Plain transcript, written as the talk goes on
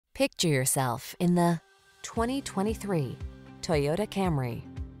Picture yourself in the 2023 Toyota Camry.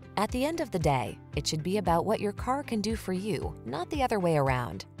 At the end of the day, it should be about what your car can do for you, not the other way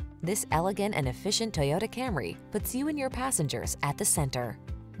around. This elegant and efficient Toyota Camry puts you and your passengers at the center.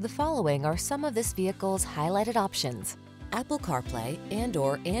 The following are some of this vehicle's highlighted options: Apple CarPlay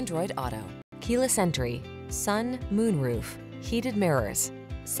and/or Android Auto, keyless entry, sun, moonroof, heated mirrors,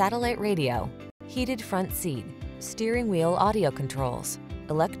 satellite radio, heated front seat, steering wheel audio controls,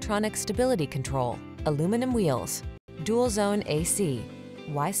 electronic stability control, aluminum wheels, dual zone AC.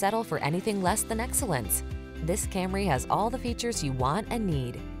 Why settle for anything less than excellence? This Camry has all the features you want and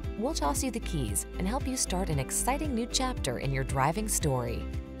need. We'll toss you the keys and help you start an exciting new chapter in your driving story.